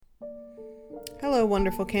Hello,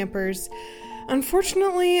 wonderful campers.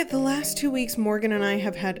 Unfortunately, the last 2 weeks, Morgan and I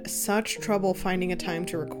have had such trouble finding a time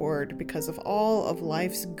to record because of all of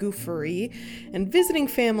life's goofery and visiting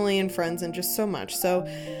family and friends and just so much. So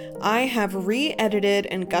I have re-edited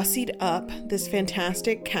and gussied up this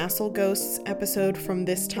fantastic Castle Ghosts episode from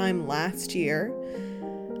this time last year.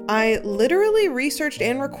 I literally researched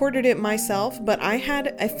and recorded it myself, but I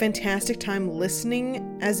had a fantastic time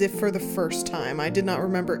listening as if for the first time. I did not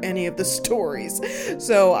remember any of the stories,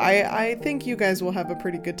 so I think you guys will have a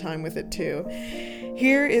pretty good time with it too.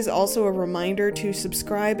 Here is also a reminder to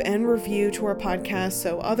subscribe and review to our podcast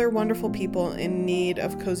so other wonderful people in need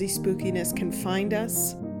of cozy spookiness can find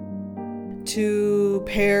us. To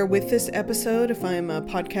pair with this episode, if I'm a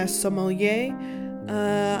podcast sommelier,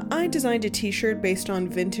 I designed a t-shirt based on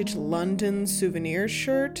vintage London souvenirs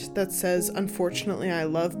shirt that says, "Unfortunately, I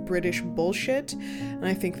love British bullshit," and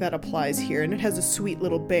I think that applies here. And it has a sweet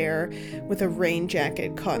little bear with a rain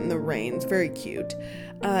jacket caught in the rain. It's very cute.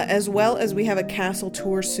 As well as we have a Castle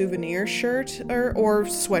Tour souvenir shirt, or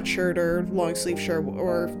sweatshirt, or long sleeve shirt,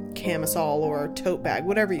 or camisole, or tote bag,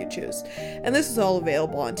 whatever you choose. And this is all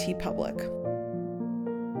available on TeePublic.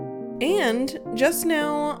 And just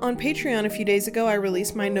now on Patreon a few days ago, I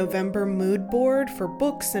released my November mood board for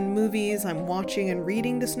books and movies I'm watching and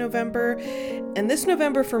reading this November. And this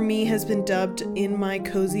November for me has been dubbed In My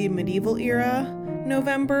Cozy Medieval Era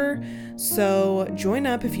November. So join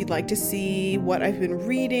up if you'd like to see what I've been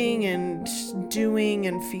reading and doing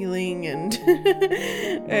and feeling and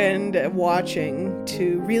and watching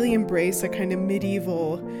to really embrace a kind of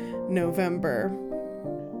medieval November.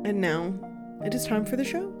 And now it is time for the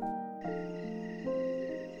show.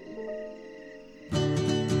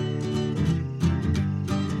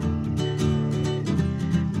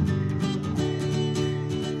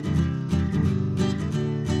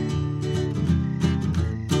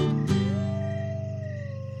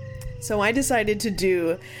 So I decided to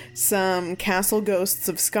do some Castle Ghosts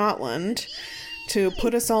of Scotland to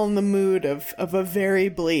put us all in the mood of a very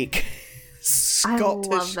bleak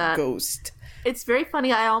Scottish ghost. It's very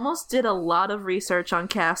funny. I almost did a lot of research on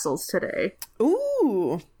castles today.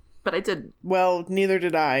 Ooh. But I didn't. Well, neither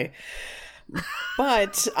did I.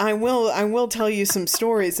 But I will tell you some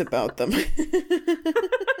stories about them.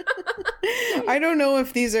 I don't know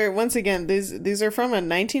if these are, once again, these are from a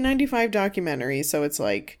 1995 documentary, so it's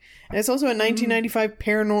like, and it's also a 1995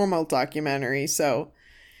 paranormal documentary, so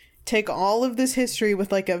take all of this history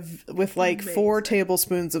with Amazing. 4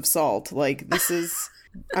 tablespoons of salt. Like, this is,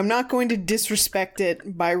 I'm not going to disrespect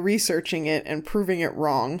it by researching it and proving it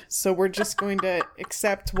wrong, so we're just going to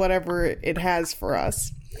accept whatever it has for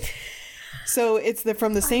us. So it's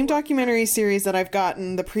from the same documentary series that I've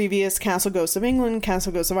gotten the previous Castle Ghosts of England,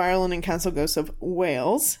 Castle Ghosts of Ireland, and Castle Ghosts of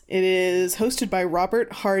Wales. It is hosted by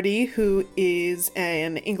Robert Hardy, who is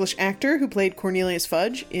an English actor who played Cornelius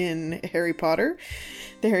Fudge in Harry Potter,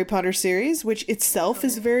 the Harry Potter series, which itself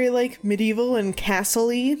is very medieval and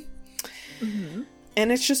castle-y. Mm-hmm. And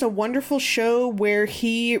it's just a wonderful show where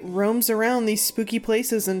he roams around these spooky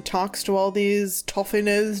places and talks to all these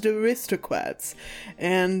tough-nosed aristocrats.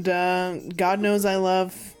 And God knows I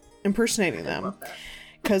love impersonating them.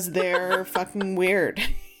 Because they're fucking weird.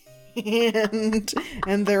 and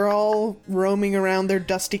they're all roaming around their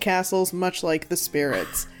dusty castles, much like the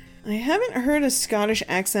spirits. I haven't heard a Scottish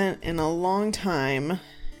accent in a long time.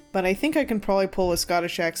 But I think I can probably pull a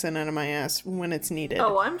Scottish accent out of my ass when it's needed.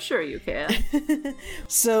 Oh, I'm sure you can.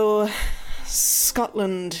 So,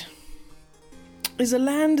 Scotland is a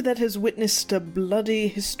land that has witnessed a bloody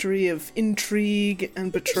history of intrigue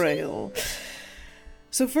and betrayal.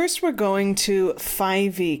 So first we're going to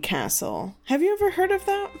Fyvie Castle. Have you ever heard of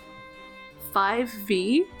that?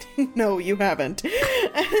 5V? No, you haven't.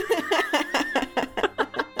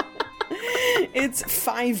 It's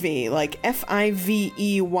Fyvie, like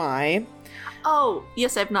Fivey. Oh,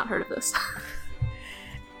 yes, I've not heard of this.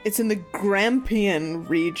 It's in the Grampian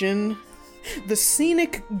region. The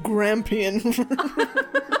scenic Grampian.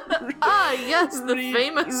 Yes, the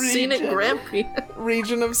famous scenic Grampian.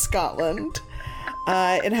 Region of Scotland.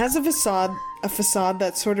 It has a facade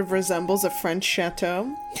that sort of resembles a French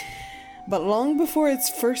chateau. But long before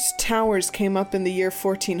its first towers came up in the year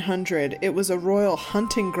 1400, it was a royal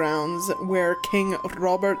hunting grounds where King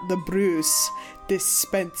Robert the Bruce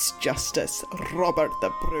dispensed justice. Robert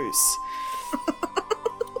the Bruce.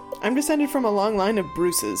 I'm descended from a long line of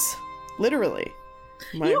Bruces. Literally.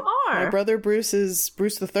 You are? My brother Bruce is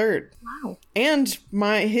Bruce the Third. Wow. And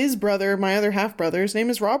his brother, my other half-brother, his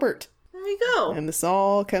name is Robert. There you go. And this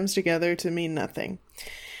all comes together to mean nothing.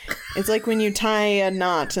 It's like when you tie a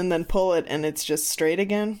knot and then pull it and it's just straight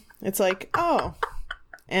again. It's like, oh,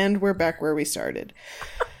 and we're back where we started.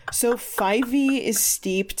 So Fyvie is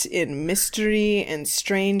steeped in mystery and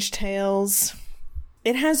strange tales.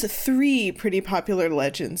 It has 3 pretty popular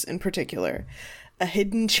legends in particular. A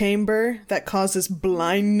hidden chamber that causes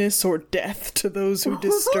blindness or death to those who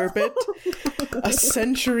disturb it. A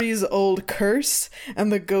centuries-old curse,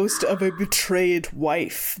 and the ghost of a betrayed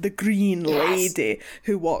wife, the Green Lady,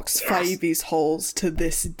 who walks Fyvie's halls to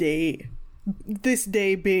this day. This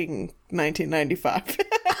day being 1995.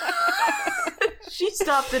 She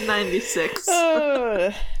stopped in 96.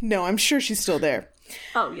 No, I'm sure she's still there.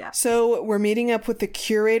 Oh, yeah. So we're meeting up with the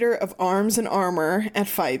curator of arms and armor at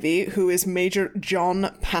Fyvie, who is Major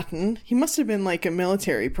John Patton. He must have been like a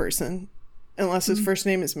military person, unless his first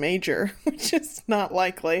name is Major, which is not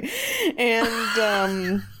likely.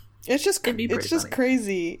 And it's just funny.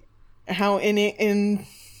 crazy how in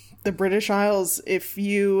the British Isles,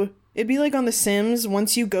 it'd be like on The Sims,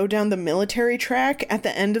 once you go down the military track, at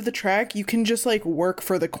the end of the track, you can just like work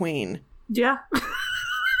for the Queen. Yeah.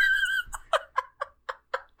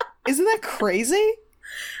 Isn't that crazy?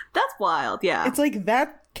 That's wild, yeah. It's like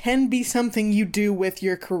that can be something you do with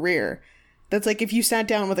your career. That's like if you sat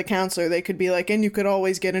down with a counselor, they could be like, and you could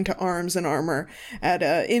always get into arms and armor at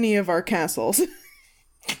any of our castles.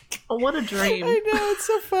 Oh, what a dream. I know, it's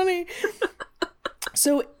so funny.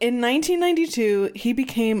 So in 1992, he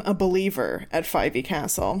became a believer at Fyvie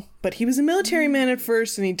Castle. But he was a military man at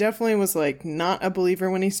first, and he definitely was like not a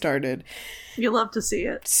believer when he started. You love to see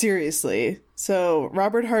it. Seriously. So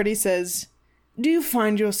Robert Hardy says, "Do you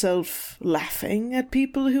find yourself laughing at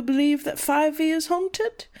people who believe that Fyvie is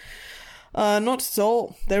haunted?" Not at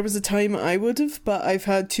all. There was a time I would have, but I've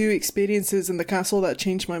had 2 experiences in the castle that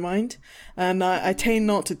changed my mind, and I tend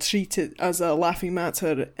not to treat it as a laughing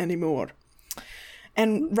matter anymore.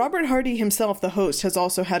 And Robert Hardy himself, the host, has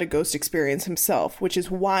also had a ghost experience himself, which is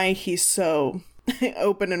why he's so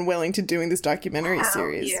open and willing to doing this documentary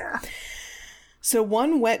series. Yeah. So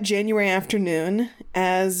one wet January afternoon,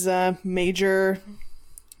 as Major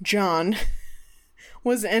John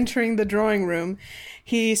was entering the drawing room,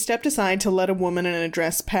 he stepped aside to let a woman in a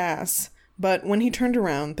dress pass. But when he turned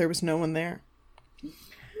around, there was no one there.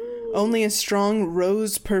 Only a strong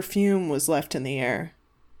rose perfume was left in the air.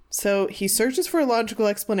 So he searches for a logical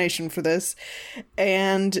explanation for this,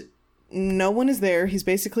 and no one is there. He's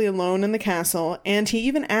basically alone in the castle, and he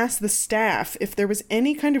even asked the staff if there was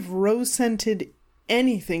any kind of rose-scented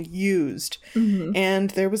anything used, and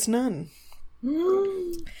there was none.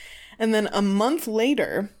 And then a month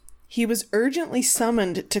later, he was urgently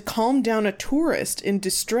summoned to calm down a tourist in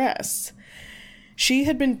distress. She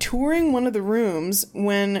had been touring one of the rooms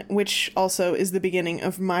which also is the beginning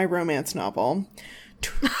of my romance novel.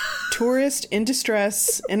 Tourist in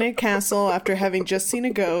distress in a castle after having just seen a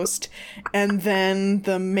ghost, and then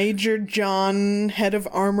the Major John, head of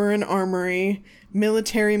armor and armory,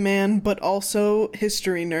 military man but also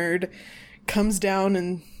history nerd, comes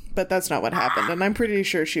down but that's not what happened, and I'm pretty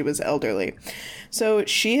sure she was elderly. So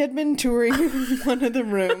she had been touring one of the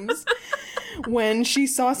rooms when she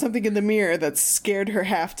saw something in the mirror that scared her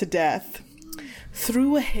half to death.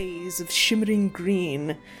 Through a haze of shimmering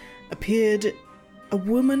green appeared a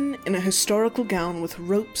woman in a historical gown with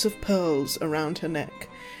ropes of pearls around her neck.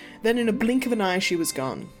 Then in a blink of an eye, she was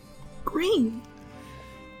gone. Green?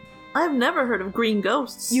 I've never heard of green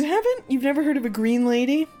ghosts. You haven't? You've never heard of a green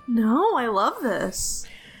lady? No, I love this.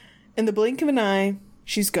 In the blink of an eye,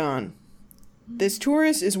 she's gone. This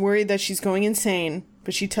tourist is worried that she's going insane,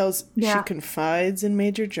 but she confides in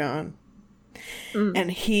Major John. And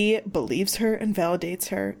he believes her and validates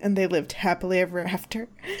her, and they lived happily ever after.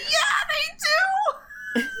 Yeah, they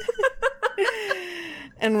do!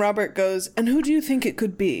 And Robert goes, "And who do you think it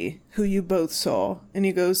could be, who you both saw?" And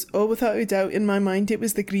he goes, "Oh, without a doubt, in my mind, it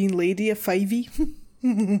was the Green Lady of Fyvie."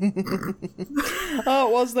 Oh,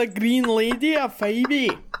 it was the Green Lady of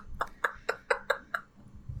Fyvie.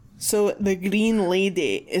 So the Green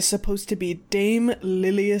Lady is supposed to be Dame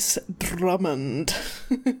Lilias Drummond.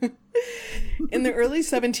 In the early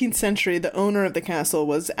 17th century, the owner of the castle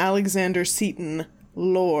was Alexander Seton,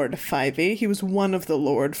 Lord Fyvie. He was one of the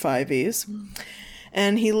Lord Fyvies.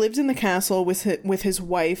 And he lived in the castle with his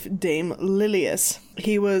wife, Dame Lilias.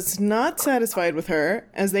 He was not satisfied with her,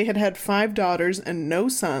 as they had had 5 daughters and no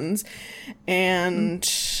sons. And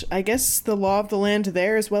I guess the law of the land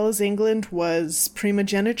there, as well as England, was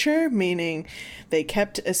primogeniture, meaning they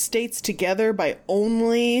kept estates together by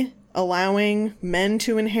only allowing men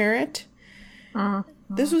to inherit.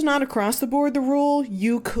 This was not across the board the rule.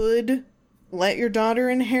 You could let your daughter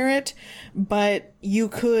inherit, but you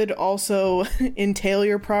could also entail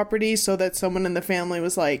your property so that someone in the family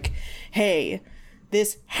was like, hey,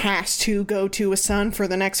 this has to go to a son for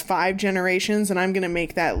the next 5 generations, and I'm going to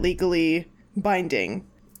make that legally binding.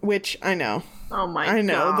 Which, I know. Oh my god. I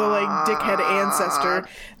know, the, like, dickhead ancestor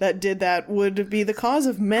that did that would be the cause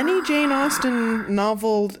of many Jane Austen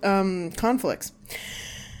novel conflicts.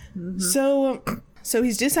 Mm-hmm. So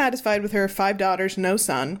he's dissatisfied with her 5 daughters, no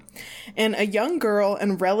son, and a young girl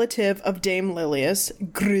and relative of Dame Lilias,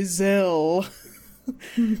 Griselle.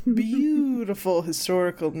 Beautiful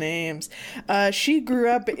historical names. She grew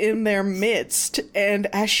up in their midst, and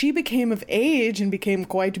as she became of age and became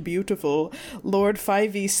quite beautiful, Lord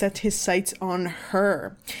Fyvie set his sights on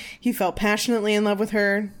her. He fell passionately in love with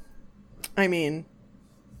her. I mean,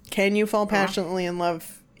 can you fall passionately in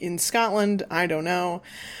love in Scotland? I don't know.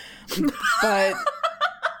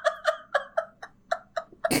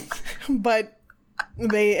 But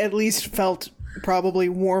they at least felt probably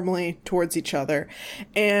warmly towards each other.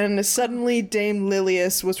 And suddenly Dame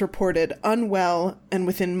Lilias was reported unwell, and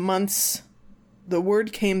within months the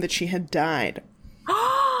word came that she had died.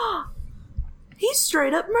 He's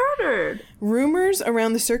straight up murdered. Rumors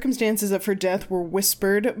around the circumstances of her death were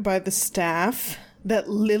whispered by the staff that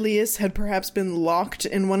Lilias had perhaps been locked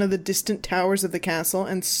in one of the distant towers of the castle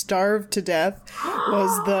and starved to death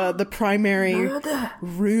was the primary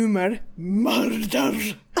rumor. Murder!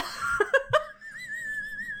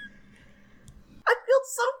 I feel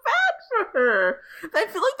so bad for her. I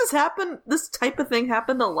feel like this type of thing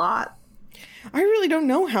happened a lot. I really don't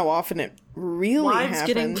know how often it really Wives happened.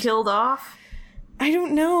 getting killed off? I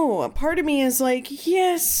don't know. Part of me is like,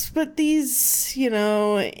 yes, but these,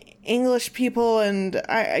 English people and,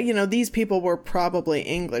 these people were probably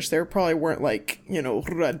English. They probably weren't like,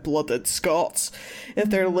 red-blooded Scots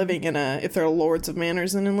if they're living if they're lords of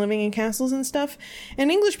manors and living in castles and stuff.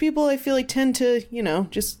 And English people, I feel like, tend to,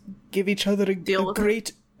 just give each other a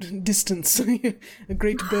great distance, a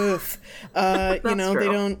great birth.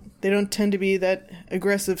 True. They don't tend to be that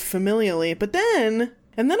aggressive familially. But then...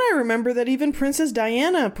 And then I remember that even Princess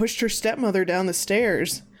Diana pushed her stepmother down the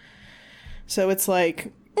stairs. So it's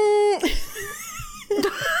like... Are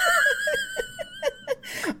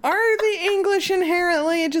the English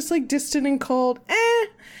inherently just, like, distant and cold?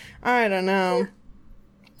 I don't know.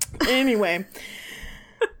 Anyway.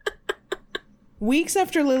 Weeks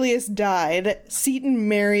after Lilias died, Seton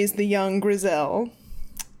marries the young Griselle,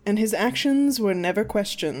 and his actions were never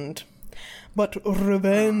questioned. But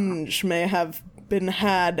revenge may have been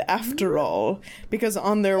had after all, because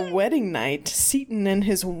on their wedding night, Seton and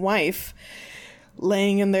his wife,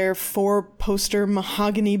 laying in their 4-poster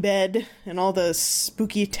mahogany bed and all the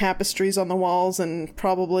spooky tapestries on the walls and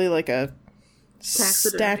probably like a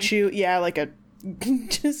statue, like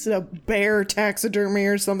just a bear taxidermy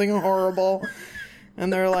or something horrible.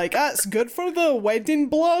 And they're like, it's good for the wedding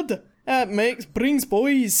blood. It brings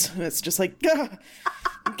boys. And it's just like,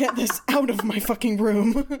 get this out of my fucking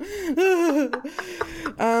room.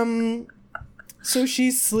 So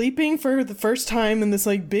she's sleeping for the first time in this,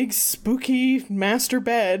 like, big spooky master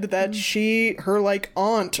bed that her, like,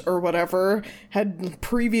 aunt or whatever had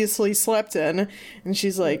previously slept in. And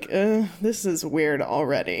she's like, this is weird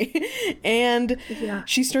already. And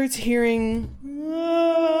she starts hearing...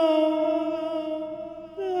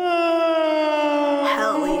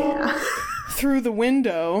 Hell yeah. through the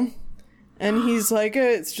window. And he's like,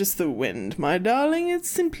 it's just the wind, my darling. It's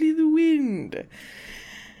simply the wind.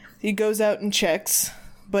 He goes out and checks,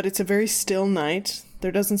 but it's a very still night.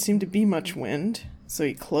 There doesn't seem to be much wind. So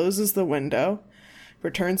he closes the window,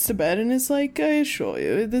 returns to bed, and is like, I assure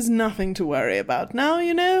you, there's nothing to worry about. Now,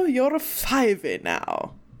 you're a Fyvie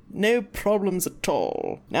now. No problems at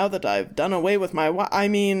all. Now that I've done away with my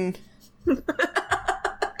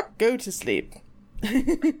go to sleep.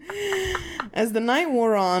 As the night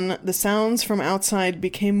wore on, the sounds from outside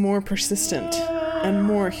became more persistent and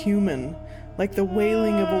more human, like the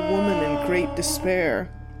wailing of a woman in great despair.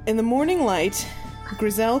 In the morning light,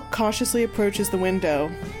 Griselle cautiously approaches the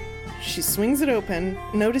window. She swings it open,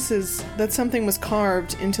 notices that something was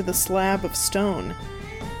carved into the slab of stone.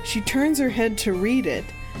 She turns her head to read it,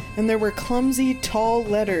 and there were clumsy, tall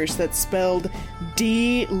letters that spelled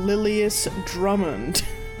D. Lilias Drummond.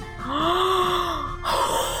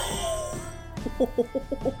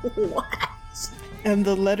 What? And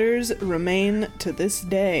the letters remain to this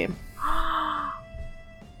day.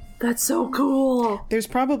 That's so cool. There's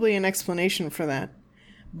probably an explanation for that,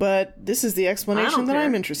 but this is the explanation that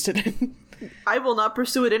I'm interested in. I will not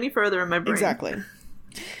pursue it any further in my brain. Exactly.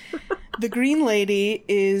 The Green Lady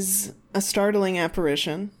is a startling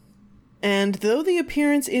apparition, and though the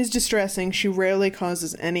appearance is distressing, she rarely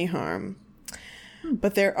causes any harm.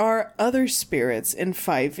 But there are other spirits in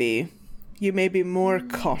Fyvie you may be more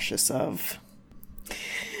cautious of.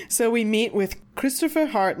 So we meet with Christopher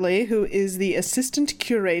Hartley, who is the assistant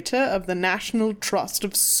curator of the National Trust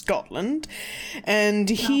of Scotland, and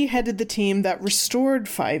he headed the team that restored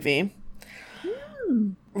Fyvie.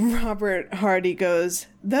 Robert Hardy goes,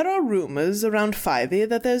 "There are rumors around Fyvie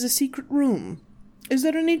that there's a secret room. Is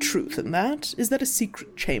there any truth in that? Is that a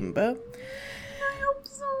secret chamber?" I hope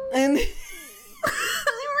so. And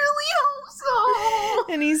I really hope so.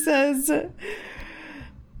 and he says,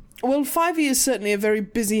 "Well, Fyvie is certainly a very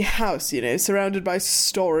busy house, you know, surrounded by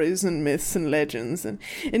stories and myths and legends. And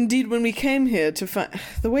indeed, when we came here to find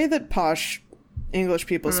the way that posh English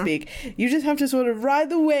people speak, you just have to sort of ride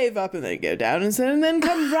the wave up and then go down and then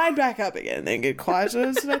come right back up again and then get quieter.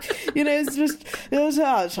 It's like, you know, it's just that's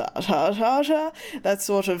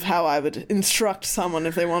sort of how I would instruct someone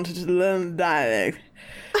if they wanted to learn dialect.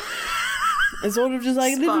 It's sort of just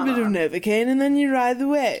like a little bit of Novocaine and then you ride the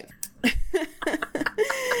wave."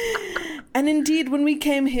 And indeed, when we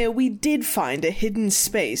came here, we did find a hidden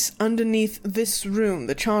space underneath this room,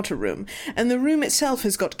 the charter room, and the room itself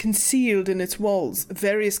has got concealed in its walls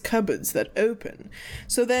various cupboards that open.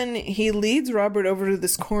 So then he leads Robert over to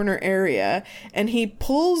this corner area, and he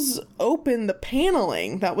pulls open the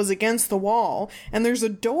paneling that was against the wall, and there's a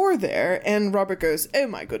door there, and Robert goes, "Oh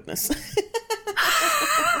my goodness."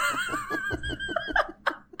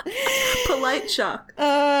 Polite shock.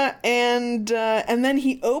 And then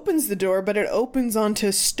he opens the door, but it opens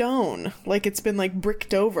onto stone, like it's been like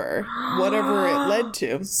bricked over, whatever it led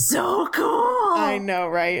to. So cool. I know,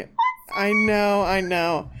 right? I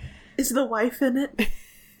know. Is the wife in it?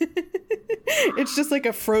 It's just like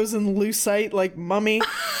a frozen lucite, like mummy.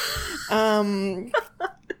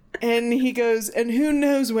 And he goes, "And who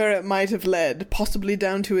knows where it might have led, possibly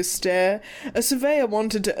down to a stair. A surveyor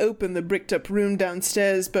wanted to open the bricked-up room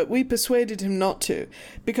downstairs, but we persuaded him not to,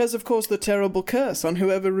 because, of course, the terrible curse on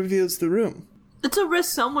whoever reveals the room." It's a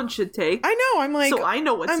risk someone should take. I know, I'm like... So I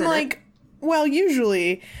know what's in it. Well,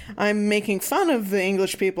 usually I'm making fun of the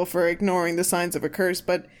English people for ignoring the signs of a curse,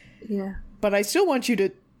 but I still want you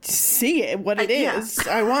to see it, what it is.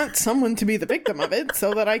 I want someone to be the victim of it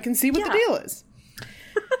so that I can see what the deal is.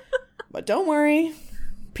 But don't worry,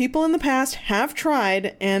 people in the past have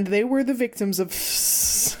tried, and they were the victims of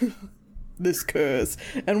this curse,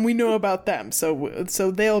 and we know about them,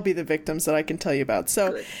 so they'll be the victims that I can tell you about.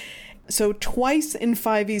 So twice in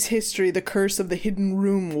Fyvie's history, the curse of the hidden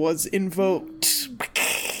room was invoked.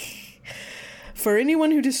 For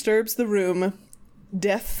anyone who disturbs the room,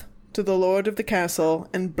 death to the lord of the castle,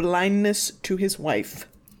 and blindness to his wife.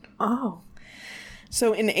 Oh.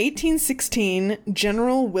 So in 1816,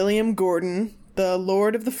 General William Gordon, the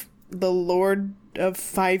Lord of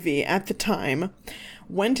Fyvie at the time,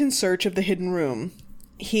 went in search of the hidden room.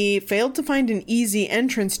 He failed to find an easy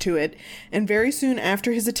entrance to it, and very soon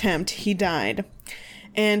after his attempt, he died.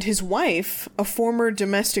 And his wife, a former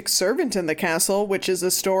domestic servant in the castle, which is a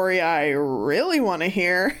story I really want to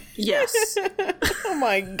hear. Yes. Oh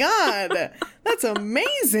my god, that's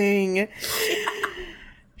amazing.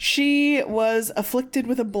 She was afflicted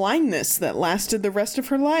with a blindness that lasted the rest of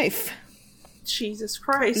her life. Jesus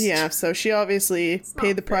Christ. Yeah, so she obviously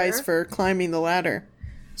paid the price for climbing the ladder.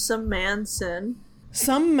 Some man sin.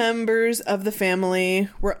 Some members of the family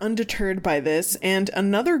were undeterred by this, and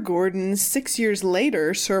another Gordon, 6 years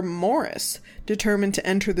later, Sir Maurice, determined to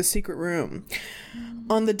enter the secret room.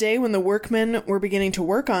 On the day when the workmen were beginning to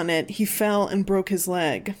work on it, he fell and broke his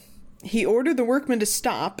leg. He ordered the workmen to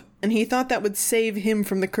stop, and he thought that would save him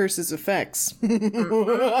from the curse's effects.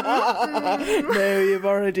 No, you've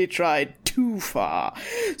already tried too far.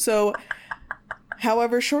 So,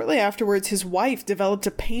 however, shortly afterwards, his wife developed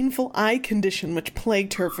a painful eye condition which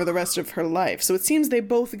plagued her for the rest of her life. So it seems they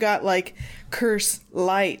both got, like, curse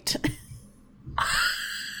light.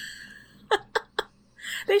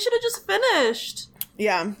 They should have just finished.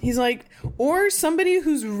 Yeah, he's like, or somebody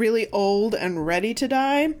who's really old and ready to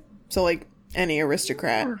die. So, like, any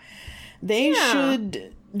aristocrat. They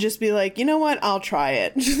should just be like, you know what? I'll try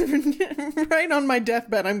it. Right on my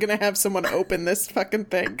deathbed, I'm going to have someone open this fucking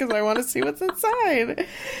thing because I want to see what's inside.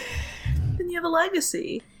 Then you have a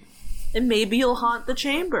legacy. And maybe you'll haunt the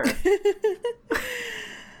chamber.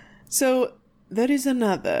 So, there is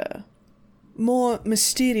another, more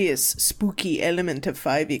mysterious, spooky element of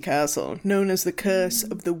Fyvie Castle, known as the Curse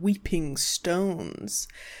of the Weeping Stones.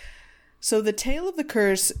 So the tale of the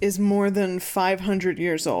curse is more than 500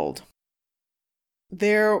 years old.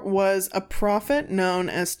 There was a prophet known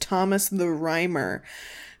as Thomas the Rhymer,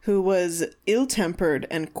 who was ill-tempered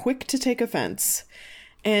and quick to take offense,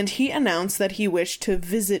 and he announced that he wished to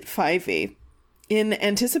visit Fyvie. In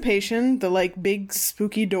anticipation, the big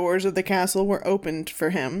spooky doors of the castle were opened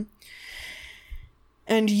for him.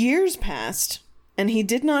 And years passed, and he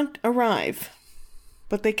did not arrive.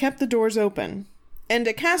 But they kept the doors open. And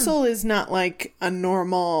a castle is not like a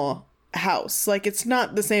normal house. Like, it's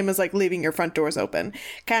not the same as, like, leaving your front doors open.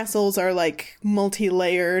 Castles are, like,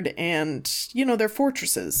 multi-layered and, you know, they're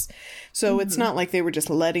fortresses. So it's not like they were just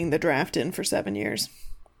letting the draft in for 7 years.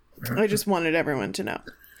 I just wanted everyone to know.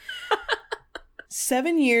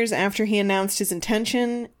 7 years after he announced his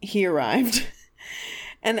intention, he arrived.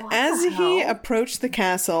 And as he approached the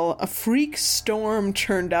castle, a freak storm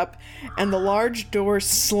turned up and the large door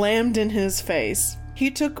slammed in his face.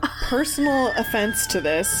 He took personal offense to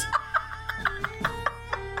this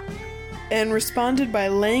and responded by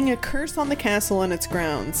laying a curse on the castle and its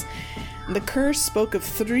grounds. The curse spoke of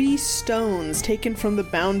 3 stones taken from the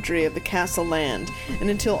boundary of the castle land,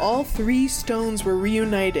 and until all 3 stones were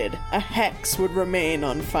reunited, a hex would remain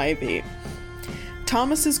on 5e.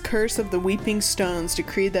 Thomas's curse of the Weeping Stones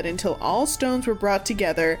decreed that until all stones were brought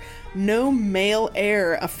together, no male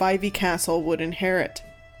heir of 5e Castle would inherit.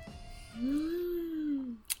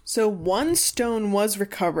 So 1 stone was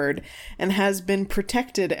recovered and has been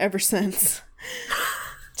protected ever since.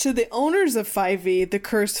 To the owners of 5e, the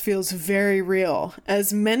curse feels very real,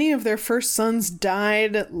 as many of their first sons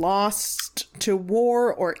died, lost to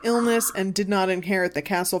war or illness, and did not inherit the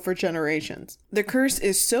castle for generations. The curse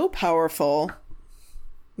is so powerful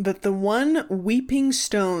that the 1 weeping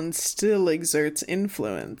stone still exerts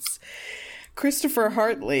influence. Christopher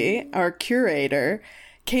Hartley, our curator,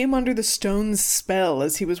 came under the stone's spell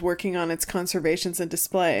as he was working on its conservations and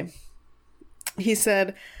display. He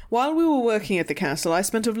said, "While we were working at the castle, I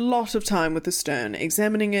spent a lot of time with the stone,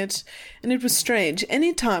 examining it, and it was strange.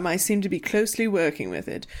 Any time I seemed to be closely working with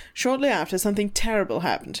it, shortly after something terrible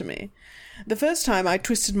happened to me. The first time I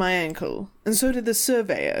twisted my ankle, and so did the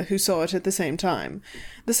surveyor, who saw it at the same time.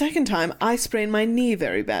 The second time, I sprained my knee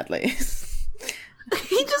very badly."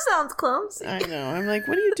 He just sounds clumsy. I know. I'm like,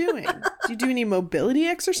 what are you doing? Do you do any mobility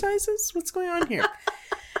exercises? What's going on here?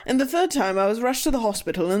 And the third time, I was rushed to the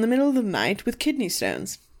hospital in the middle of the night with kidney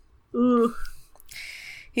stones. Ooh.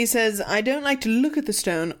 He says, "I don't like to look at the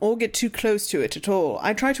stone or get too close to it at all.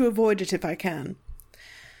 I try to avoid it if I can.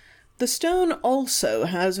 The stone also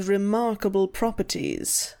has remarkable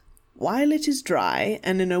properties. While it is dry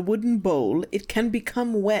and in a wooden bowl, it can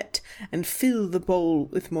become wet and fill the bowl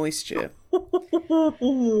with moisture."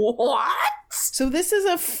 What? So this is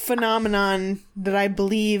a phenomenon that I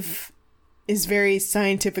believe is very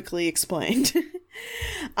scientifically explained.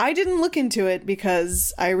 I didn't look into it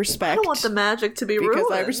because I respect... I don't want the magic to be ruined.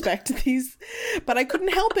 Because I respect these... But I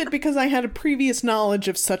couldn't help it because I had a previous knowledge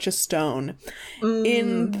of such a stone.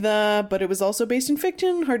 But it was also based in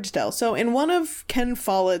fiction, hard to tell. So in one of Ken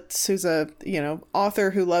Follett's, who's a,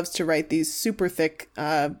 author who loves to write these super thick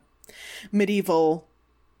medieval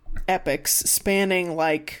epics spanning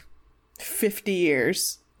like 50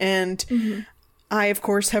 years. And... I, of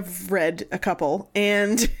course, have read a couple,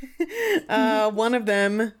 and one of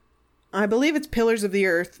them, I believe it's Pillars of the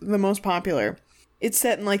Earth, the most popular. It's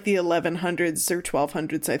set in, like, the 1100s or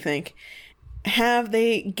 1200s, I think. Have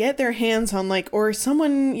they get their hands on, like, or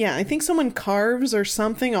someone, I think someone carves or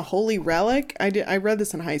something, a holy relic. I read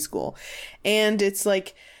this in high school. And it's,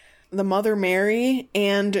 like, the Mother Mary,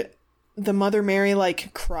 and... the Mother Mary,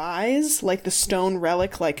 like, cries, like the stone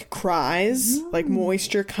relic, like, cries, like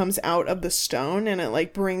moisture comes out of the stone and it,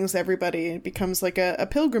 like, brings everybody, it becomes like a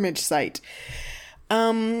pilgrimage site.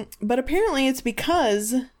 But apparently it's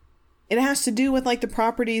because it has to do with, like, the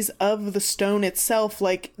properties of the stone itself,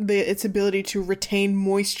 like its ability to retain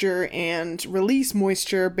moisture and release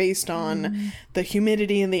moisture based on the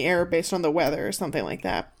humidity in the air, based on the weather or something like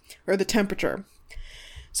that, or the temperature.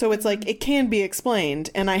 So it's like, it can be explained,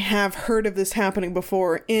 and I have heard of this happening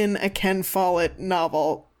before in a Ken Follett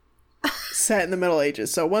novel set in the Middle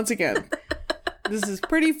Ages. So once again, this is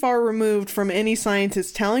pretty far removed from any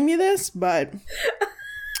scientist telling me this, but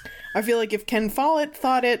I feel like if Ken Follett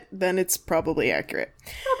thought it, then it's probably accurate.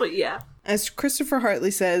 Probably, yeah. As Christopher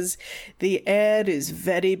Hartley says, the air is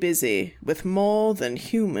very busy with more than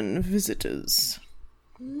human visitors.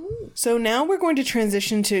 So now we're going to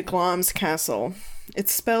transition to Glamis Castle.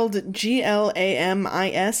 It's spelled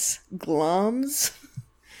Glamis, Glamis.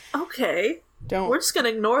 Okay. We're just gonna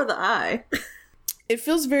ignore the I. It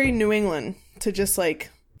feels very New England to just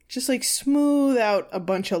smooth out a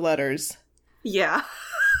bunch of letters. Yeah.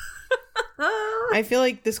 I feel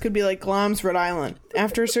like this could be like Glamis, Rhode Island.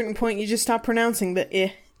 After a certain point, you just stop pronouncing the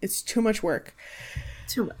I. It's too much work.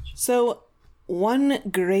 Too much. So, One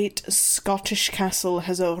great Scottish castle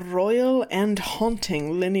has a royal and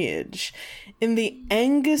haunting lineage. In the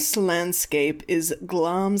Angus landscape is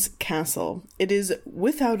Glamis Castle. It is,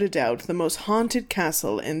 without a doubt, the most haunted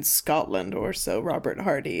castle in Scotland, or so Robert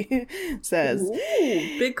Hardy says.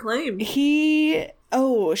 Ooh, big claim.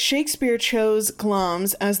 Shakespeare chose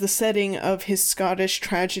Glamis as the setting of his Scottish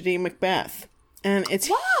tragedy Macbeth. And it's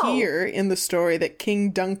here in the story that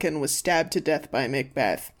King Duncan was stabbed to death by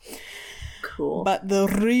Macbeth. Cool. But the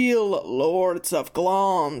real lords of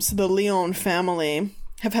Glamis, the Lyon family,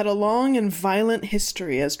 have had a long and violent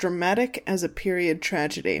history as dramatic as a period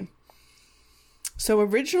tragedy. So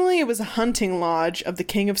originally it was a hunting lodge of the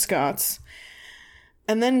King of Scots,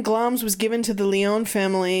 and then Glamis was given to the Lyon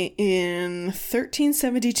family in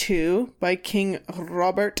 1372 by King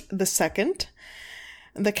Robert II.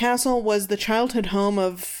 The castle was the childhood home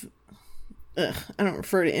of... I don't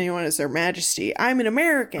refer to anyone as Their Majesty. I'm an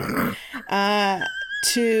American.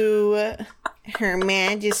 To Her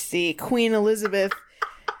Majesty, Queen Elizabeth,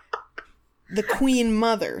 the Queen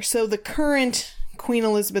Mother. So the current Queen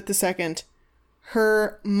Elizabeth II,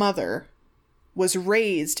 her mother, was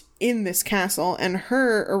raised in this castle, and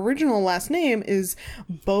her original last name is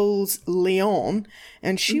Bowles-Lyon,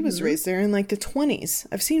 and she was raised there in like the 20s.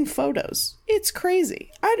 I've seen photos. It's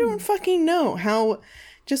crazy. I don't fucking know how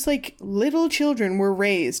just like little children were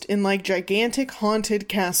raised in like gigantic haunted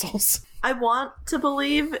castles. I want to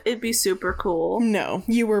believe it'd be super cool. No,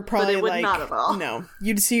 you were probably But it would like, not at all. No,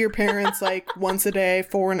 you'd see your parents like once a day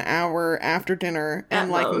for an hour after dinner, and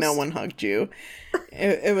At like most. no one hugged you.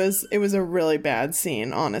 It was a really bad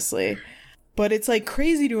scene, honestly. But it's like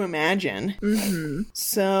crazy to imagine. Mm-hmm.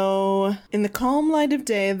 So, in the calm light of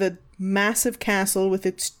day, the massive castle with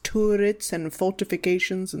its turrets and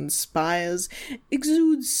fortifications and spires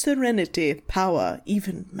exudes serenity, power,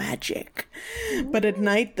 even magic. But at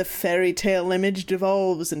night, the fairy tale image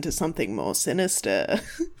devolves into something more sinister.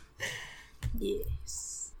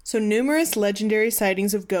 Yes. So numerous legendary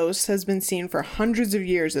sightings of ghosts has been seen for hundreds of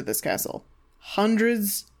years at this castle.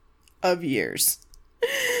 Hundreds of years.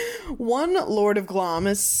 One Lord of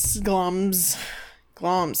Glamis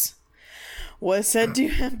was said to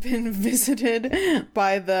have been visited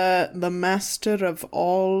by the Master of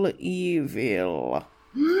all Evil.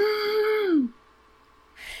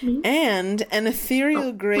 And an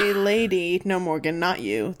ethereal grey lady, no Morgan, not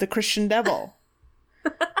you, the Christian devil.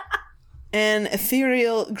 An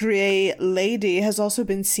ethereal grey lady has also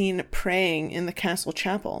been seen praying in the castle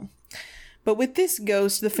chapel. But with this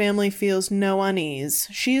ghost, the family feels no unease.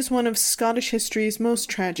 She is one of Scottish history's most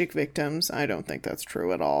tragic victims. I don't think that's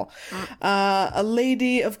true at all. A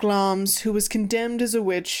lady of Glamis who was condemned as a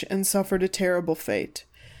witch and suffered a terrible fate.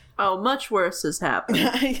 Oh, much worse has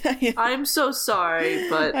happened. I'm so sorry,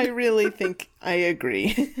 but... I really think I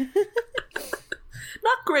agree.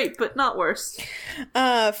 Not great, but not worse.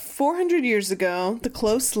 400 years ago, the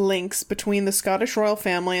close links between the Scottish royal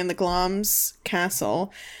family and the Glamis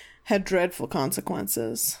castle had dreadful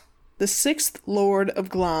consequences. The 6th Lord of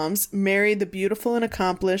Glamis married the beautiful and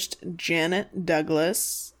accomplished Janet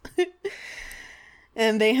Douglas,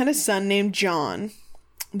 and they had a son named John.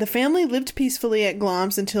 The family lived peacefully at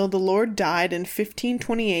Glamis until the Lord died in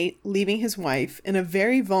 1528, leaving his wife in a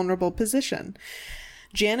very vulnerable position.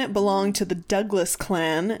 Janet belonged to the Douglas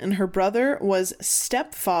clan, and her brother was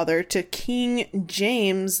stepfather to King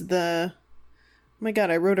James the... Oh my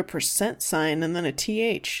god, I wrote a % sign and then a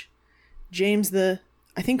TH. James the...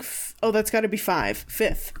 I think... that's got to be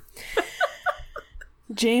 5th.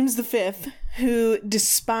 James the 5th, who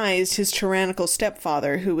despised his tyrannical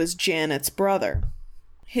stepfather, who was Janet's brother.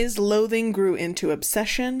 His loathing grew into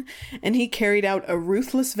obsession, and he carried out a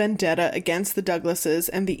ruthless vendetta against the Douglases,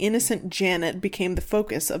 and the innocent Janet became the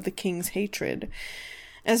focus of the king's hatred.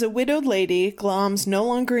 As a widowed lady, Glamis no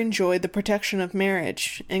longer enjoyed the protection of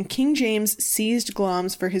marriage, and King James seized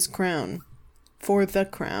Glamis for the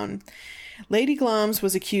crown. Lady Glamis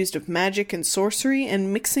was accused of magic and sorcery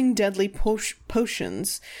and mixing deadly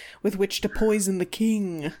potions with which to poison the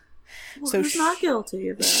king. Well, who's not guilty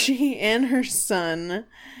of that? She and her son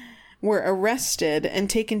were arrested and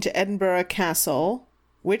taken to Edinburgh Castle,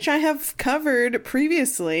 which I have covered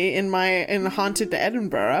previously in Haunted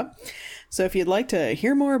Edinburgh. So if you'd like to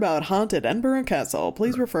hear more about Haunted Edinburgh Castle,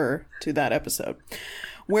 please refer to that episode,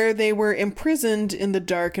 where they were imprisoned in the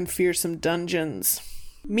dark and fearsome dungeons.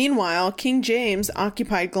 Meanwhile, King James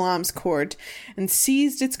occupied Glamis court and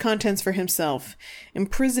seized its contents for himself.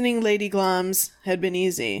 Imprisoning Lady Glamis had been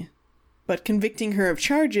easy, but convicting her of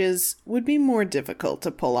charges would be more difficult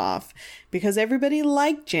to pull off, because everybody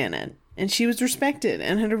liked Janet, and she was respected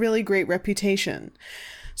and had a really great reputation.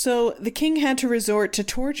 So the king had to resort to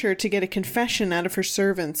torture to get a confession out of her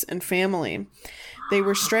servants and family. They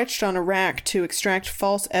were stretched on a rack to extract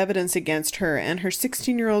false evidence against her, and her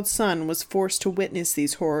 16-year-old son was forced to witness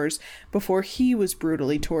these horrors before he was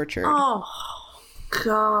brutally tortured. Oh,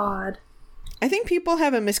 God. I think people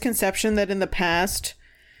have a misconception that in the past,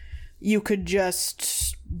 you could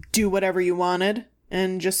just do whatever you wanted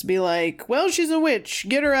and just be like, well, she's a witch,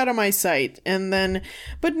 get her out of my sight. And then,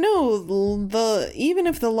 but no, even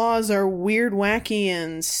if the laws are weird, wacky,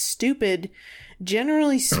 and stupid,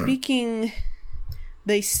 generally speaking,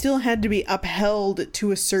 they still had to be upheld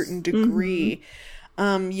to a certain degree.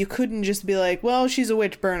 You couldn't just be like, well, she's a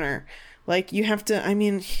witch, burner. Like, you have to, I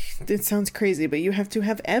mean, it sounds crazy, but you have to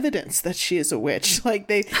have evidence that she is a witch. Like,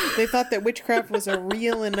 they thought that witchcraft was a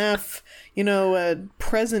real enough,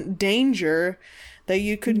 present danger that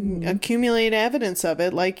you could accumulate evidence of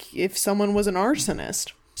it, like if someone was an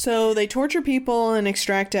arsonist. So they torture people and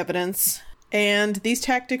extract evidence, and these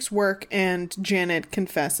tactics work, and Janet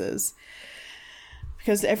confesses.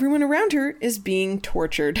 Because everyone around her is being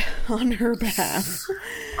tortured on her behalf.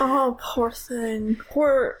 Oh, poor thing.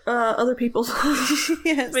 Poor other people.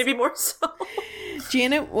 Yes. Maybe more so.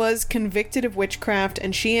 Janet was convicted of witchcraft,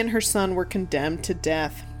 and she and her son were condemned to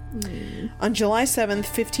death. On July 7th,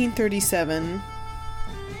 1537,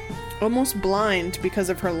 almost blind because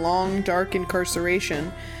of her long, dark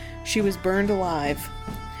incarceration, she was burned alive.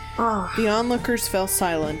 Oh. The onlookers fell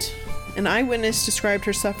silent. An eyewitness described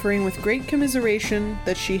her suffering with great commiseration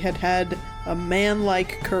that she had had a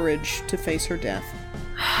man-like courage to face her death.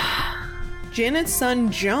 Janet's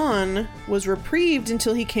son, John, was reprieved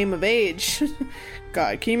until he came of age.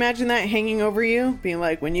 God, can you imagine that hanging over you? Being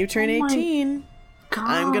like, when you turn 18,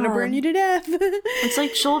 I'm gonna burn you to death. It's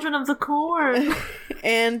like Children of the Corn.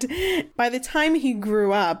 And by the time he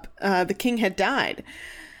grew up, the king had died.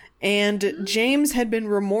 And James had been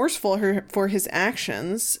remorseful for his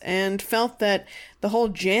actions and felt that the whole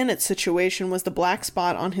Janet situation was the black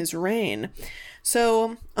spot on his reign.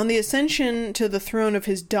 So, on the ascension to the throne of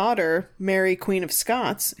his daughter, Mary, Queen of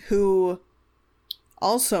Scots, who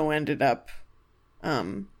also ended up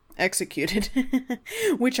executed,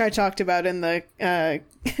 which I talked about in the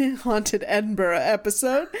Haunted Edinburgh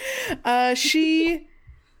episode, she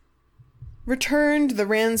returned the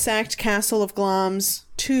ransacked castle of Glamis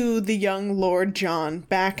to the young Lord John,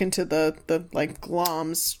 back into the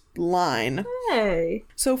Glamis line. Hey.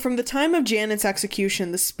 So from the time of Janet's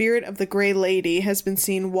execution, the spirit of the Grey Lady has been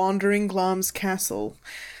seen wandering Glamis Castle.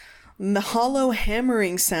 The hollow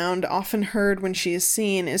hammering sound often heard when she is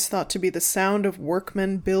seen is thought to be the sound of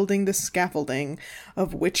workmen building the scaffolding on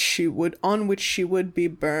which she would be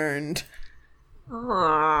burned.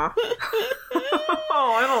 Oh,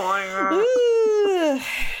 I don't like that.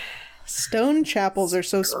 Stone chapels are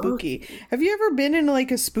so spooky. Have you ever been in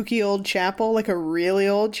like a spooky old chapel, like a really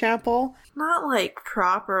old chapel? Not like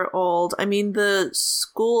proper old. I mean, the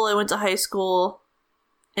school, I went to high school,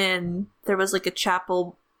 and there was like a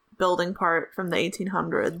chapel building part from the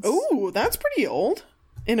 1800s. Ooh, that's pretty old.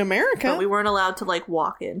 In America. But we weren't allowed to like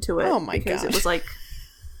walk into it. Oh my god. Because it was like,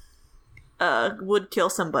 would kill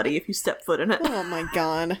somebody if you step foot in it. Oh my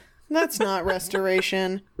god. That's not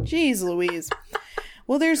restoration. Jeez Louise.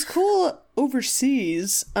 Well, there's cool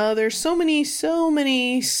overseas. There's so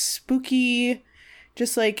many spooky,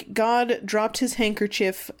 just like God dropped his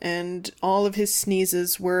handkerchief and all of his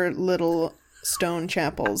sneezes were little stone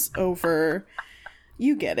chapels over.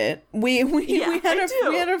 You get it. We had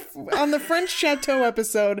on the French chateau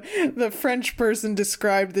episode, the French person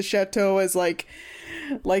described the chateau as like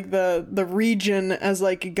the region as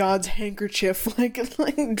like God's handkerchief, like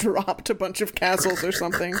dropped a bunch of castles or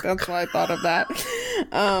something. That's why I thought of that.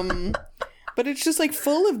 But it's just like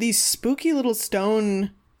full of these spooky little stone,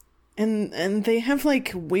 and they have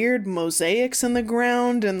like weird mosaics in the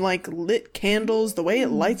ground and like lit candles. The way it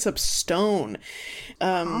lights up stone,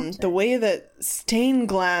 the way that stained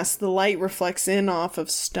glass, the light reflects in off of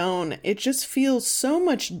stone. It just feels so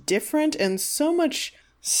much different and so much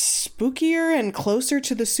spookier and closer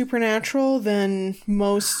to the supernatural than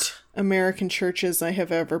most American churches I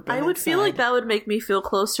have ever been I would feel like that would make me feel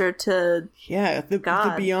closer to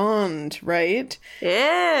the beyond, right?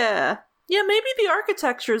 Yeah. Yeah, maybe the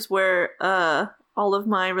architecture's where all of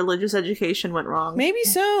my religious education went wrong. Maybe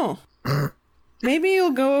so. Maybe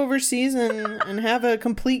you'll go overseas and have a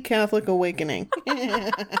complete Catholic awakening.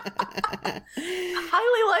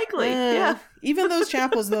 Highly likely, yeah. Even those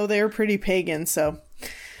chapels, though, they're pretty pagan, so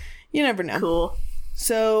you never know. Cool.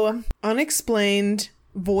 So, unexplained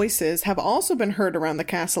voices have also been heard around the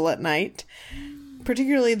castle at night,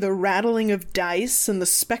 particularly the rattling of dice and the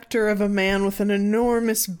specter of a man with an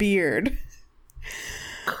enormous beard.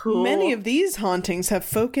 Cool. Many of these hauntings have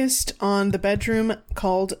focused on the bedroom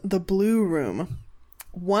called the Blue Room.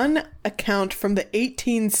 One account from the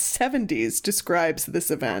 1870s describes this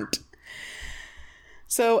event.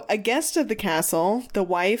 So, a guest of the castle, the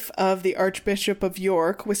wife of the Archbishop of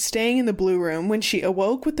York, was staying in the Blue Room when she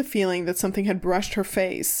awoke with the feeling that something had brushed her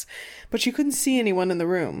face, but she couldn't see anyone in the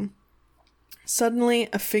room. Suddenly,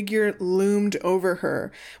 a figure loomed over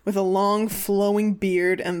her, with a long, flowing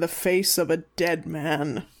beard and the face of a dead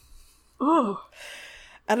man. Oh.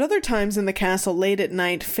 At other times in the castle, late at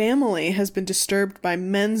night, family has been disturbed by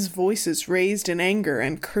men's voices raised in anger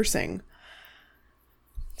and cursing.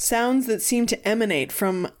 Sounds that seem to emanate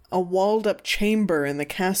from a walled-up chamber in the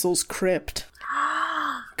castle's crypt.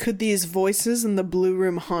 Could these voices in the Blue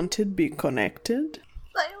Room haunted be connected?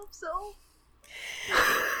 I hope so.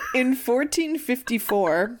 In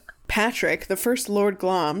 1454, Patrick, the first Lord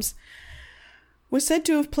Glamis, was said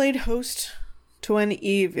to have played host to an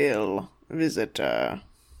evil visitor.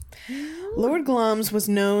 Lord Glamis was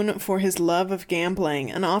known for his love of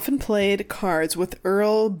gambling and often played cards with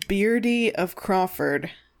Earl Beardy of Crawford.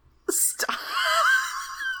 Stop.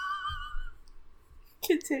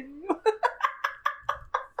 Continue.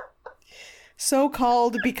 So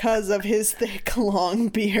called because of his thick, long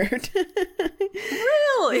beard.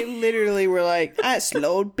 Really? They literally were like, that's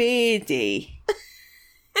Lord Beardy.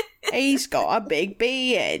 He's got a big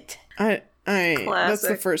beard. That's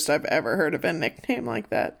the first I've ever heard of a nickname like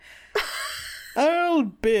that. Earl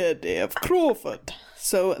Beardy of Crawford.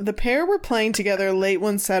 So the pair were playing together late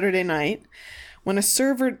one Saturday night when a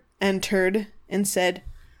servant entered and said,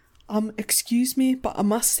 excuse me, but I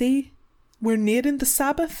must say, we're nearing the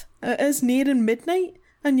Sabbath. It is nearing midnight,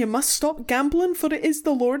 and you must stop gambling, for it is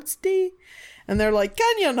the Lord's Day. And they're like,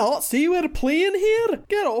 can you not see we're playing here?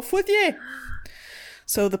 Get off with you.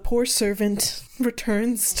 So the poor servant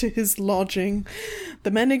returns to his lodging.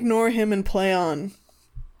 The men ignore him and play on.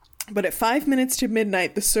 But at 5 minutes to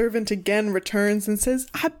midnight, the servant again returns and says,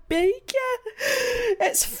 I beg you,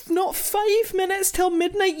 it's not 5 minutes till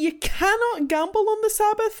midnight. You cannot gamble on the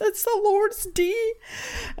Sabbath. It's the Lord's Day.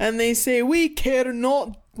 And they say, we care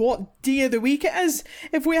not what day of the week it is.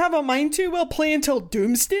 If we have a mind to, we'll play until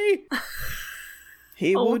doomsday.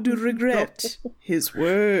 He would regret his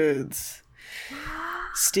words.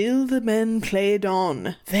 Still the men played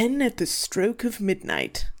on. Then at the stroke of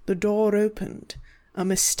midnight, the door opened. A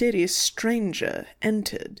mysterious stranger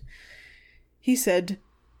entered. He said,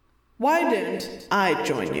 why don't I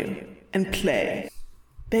join you and play?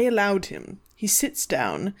 They allowed him. He sits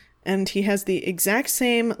down, and he has the exact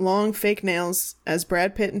same long fake nails as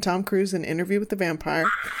Brad Pitt and Tom Cruise in Interview with the Vampire.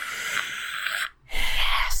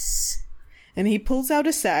 Yes! And he pulls out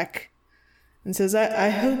a sack and says, I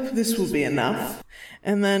hope this will be enough.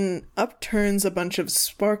 And then upturns a bunch of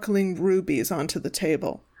sparkling rubies onto the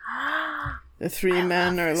table. The three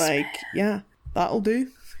men are like, yeah, that'll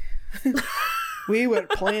do. We were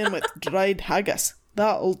playing with dried haggis.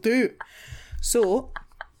 That'll do. So,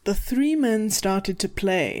 the three men started to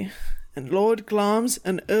play, and Lord Glamis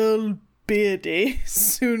and Earl Beardy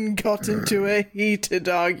soon got into a heated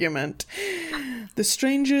argument. The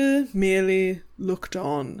stranger merely looked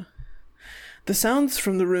on. The sounds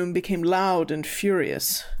from the room became loud and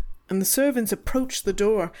furious, and the servants approached the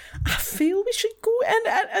door. I feel we should go in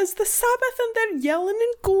as the Sabbath, and they're yelling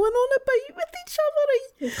and going on about with each other.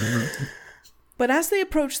 But as they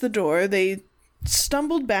approached the door, they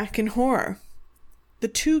stumbled back in horror. The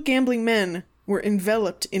two gambling men were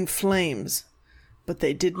enveloped in flames, but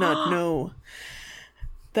they did not know.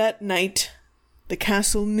 That night, the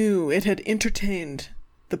castle knew it had entertained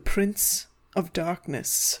the Prince of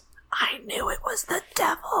Darkness. I knew it was the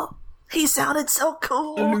devil. He sounded so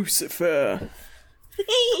cool. Lucifer.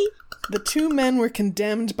 The two men were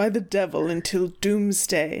condemned by the devil until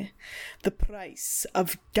doomsday. The price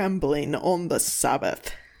of gambling on the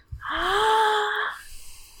Sabbath.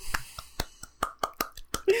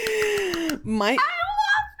 Michael,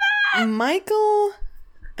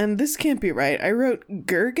 and this can't be right. I wrote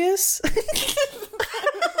Gurgis.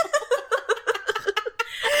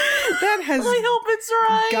 That has I hope it's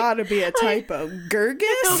right. Gotta be a typo.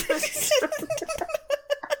 Gurgis?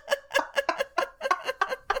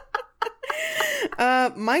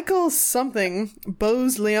 Michael something,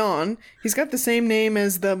 Bose Leon, he's got the same name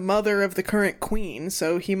as the mother of the current queen,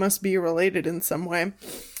 so he must be related in some way,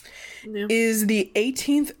 is the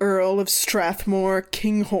 18th Earl of Strathmore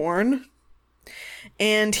Kinghorn.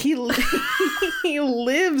 And he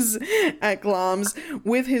lives at Glamis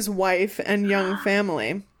with his wife and young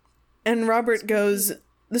family. And Robert goes,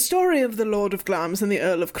 the story of the Lord of Glamis and the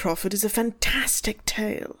Earl of Crawford is a fantastic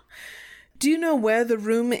tale. do you know where the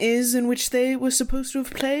room is in which they were supposed to have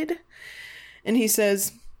played? And he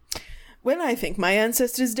says, well, I think my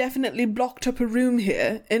ancestors definitely blocked up a room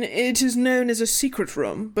here, and it is known as a secret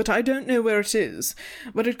room, but I don't know where it is.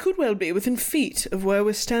 But it could well be within feet of where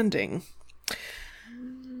we're standing.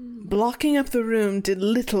 Blocking up the room did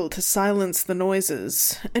little to silence the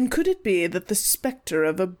noises, and could it be that the spectre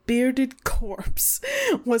of a bearded corpse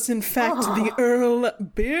was in fact the Earl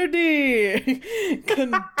Beardy,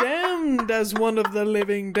 condemned as one of the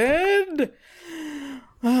living dead?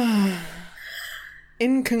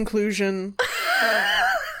 In conclusion...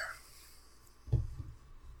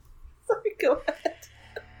 Sorry, go ahead.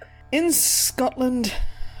 In Scotland...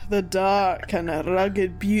 the dark and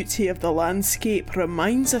rugged beauty of the landscape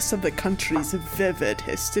reminds us of the country's vivid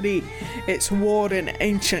history, its warring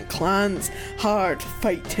ancient clans,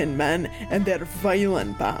 hard-fighting men, and their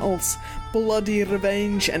violent battles, bloody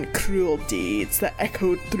revenge and cruel deeds that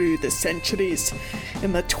echoed through the centuries.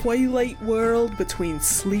 In the twilight world between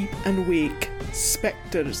sleep and wake,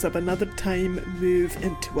 spectres of another time move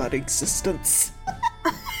into our existence.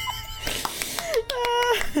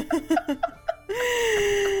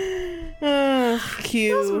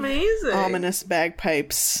 Cue That's amazing. Ominous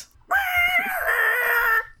bagpipes.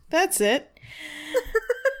 That's it.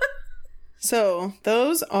 So,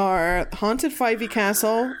 those are Haunted Fyvie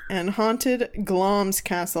Castle and Haunted Glamis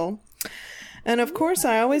Castle. And of course,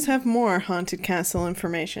 I always have more Haunted Castle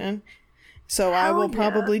information. So I will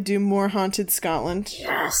probably do more Haunted Scotland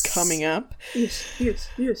coming up. Yes.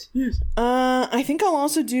 I think I'll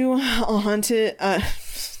also do a haunted...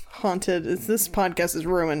 this podcast is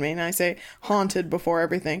ruining me, and I say haunted before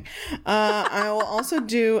everything. I will also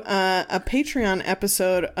do a Patreon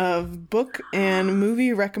episode of book and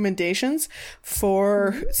movie recommendations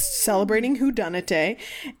for celebrating Whodunit Day,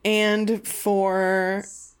 and for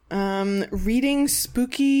reading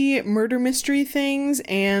spooky murder mystery things,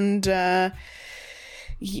 and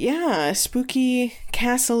spooky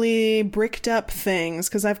castle-y bricked up things,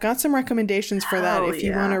 because I've got some recommendations for that if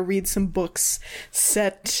you want to read some books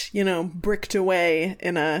set, bricked away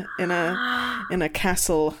in a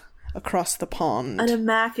castle across the pond. An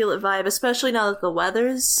immaculate vibe, especially now that the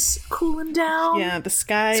weather's cooling down. Yeah, the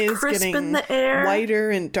sky is getting in the air. Whiter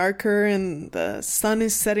and darker, and the sun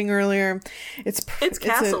is setting earlier. It's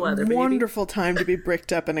castle weather, baby. Wonderful time to be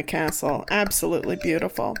bricked up in a castle. Absolutely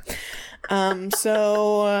beautiful.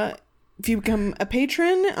 So if you become a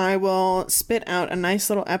patron, I will spit out a nice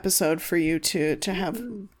little episode for you to have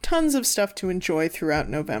tons of stuff to enjoy throughout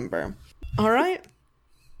November. All right.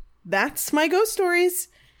 That's my ghost stories.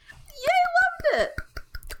 Yay, loved it.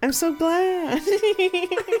 I'm so glad.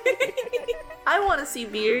 I want to see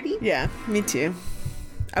Beardy. Yeah, me too.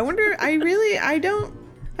 I wonder, I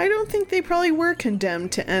don't think they probably were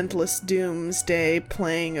condemned to endless doomsday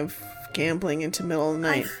playing of gambling into middle of the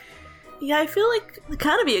night. I feel like it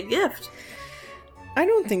kind of be a gift. I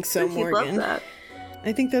don't think so, Morgan. Love that.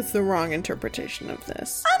 I think that's the wrong interpretation of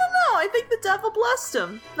this. I don't know. I think the devil blessed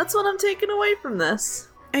him. That's what I'm taking away from this.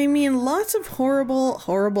 I mean, lots of horrible,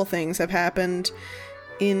 horrible things have happened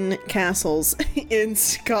in castles in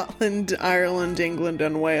Scotland, Ireland, England,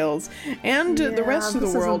 and Wales, and the rest of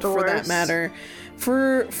the world, for that matter.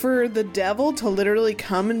 For the devil to literally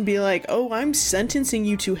come and be like, "Oh, I'm sentencing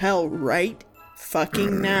you to hell right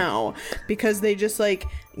fucking now," because they just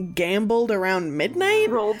gambled around midnight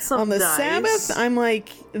on the Sabbath. I'm like,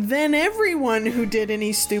 then everyone who did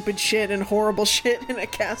any stupid shit and horrible shit in a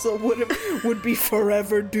castle would be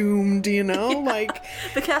forever doomed,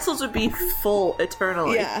 The castles would be full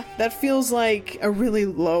eternally. Yeah, that feels like a really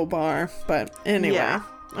low bar, but anyway,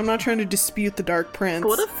 I'm not trying to dispute the Dark Prince.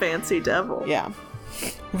 What a fancy devil. Yeah.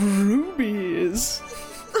 Rubies.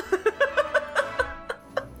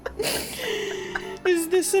 Is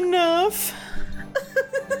this enough?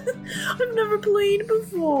 I've never played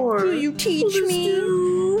before. Will you teach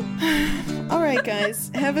me? Alright,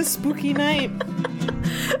 guys. Have a spooky night.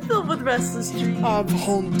 Filled with restless dreams. Of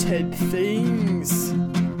haunted things.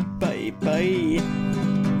 Bye-bye.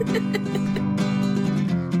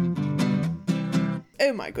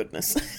 Oh my goodness.